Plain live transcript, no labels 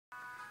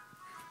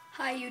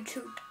Hi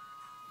YouTube.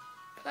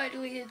 I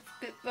deleted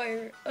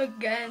Spitfire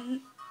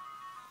again.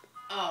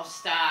 Oh,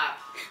 stop.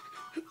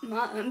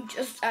 Mom,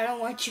 I don't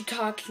want you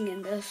talking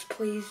in this.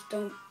 Please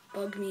don't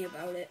bug me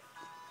about it.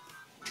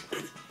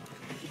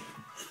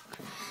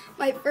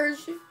 My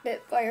first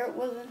Spitfire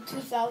was in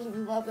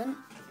 2011.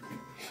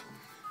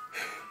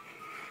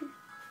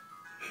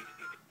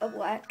 A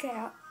black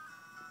cat.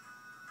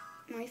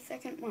 My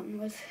second one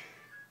was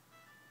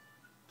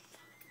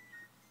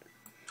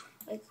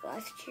like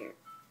last year,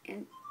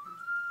 and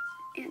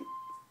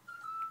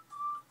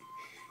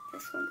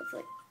this one was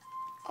like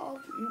all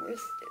of them were,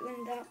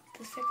 and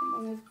the second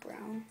one was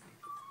brown.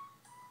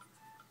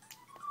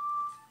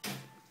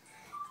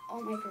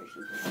 All my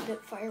versions of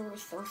Spitfire were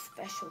so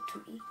special to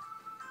me,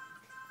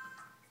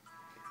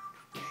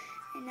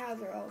 and now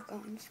they're all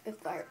gone.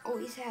 Spitfire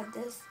always had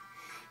this,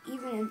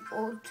 even in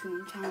old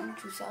Toontown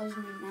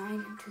 2009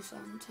 and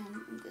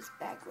 2010, and this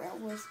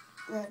background was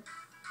red.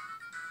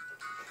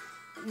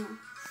 You know,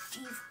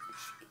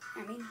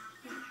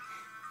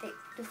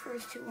 the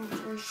first two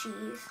ones were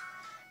she's.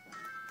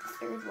 The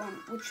third one,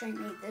 which I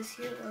made this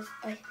year, was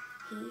a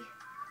he.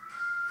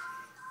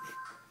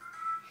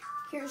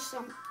 Here's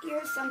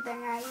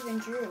something I even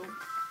drew.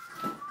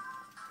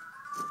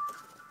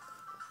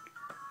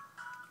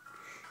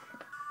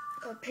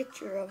 A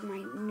picture of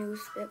my new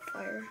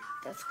Spitfire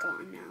that's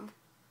gone now.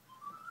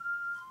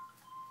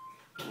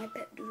 My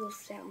pet doodle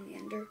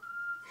salamander.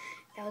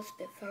 That was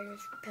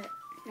Spitfire's pet.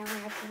 Now I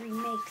have to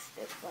remake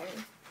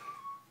Spitfire.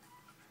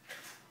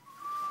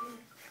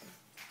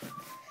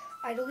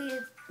 I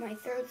deleted my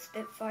third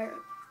Spitfire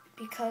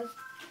because,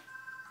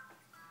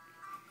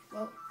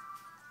 well,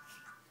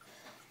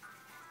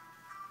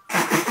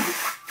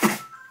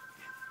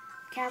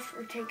 cats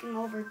were taking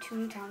over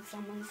Toontown,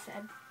 someone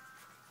said.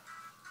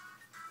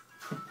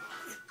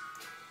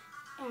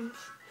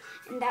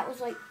 And that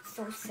was like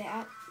so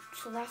sad.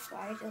 So that's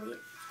why I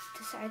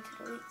decided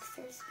to delete the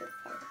third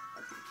Spitfire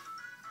again.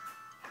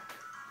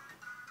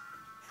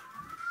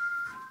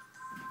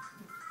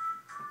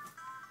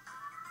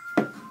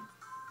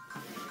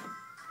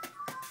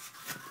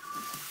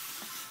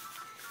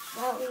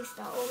 Well, at least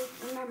I'll always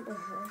remember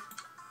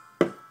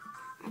her.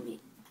 I mean,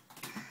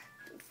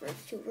 the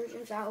first two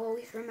versions I'll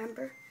always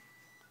remember.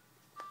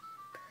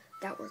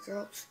 That were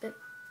girls.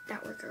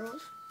 That were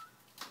girls.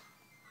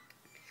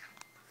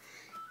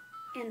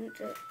 And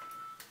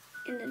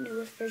in the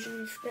newest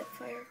version of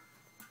Spitfire,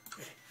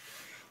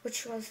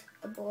 which was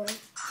a boy.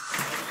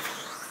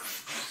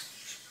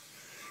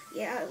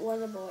 Yeah, it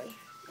was a boy.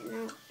 And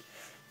now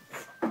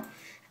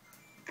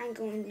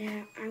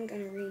I'm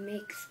gonna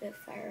remake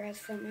Spitfire as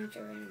some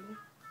other animal.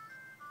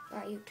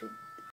 Bye, YouTube.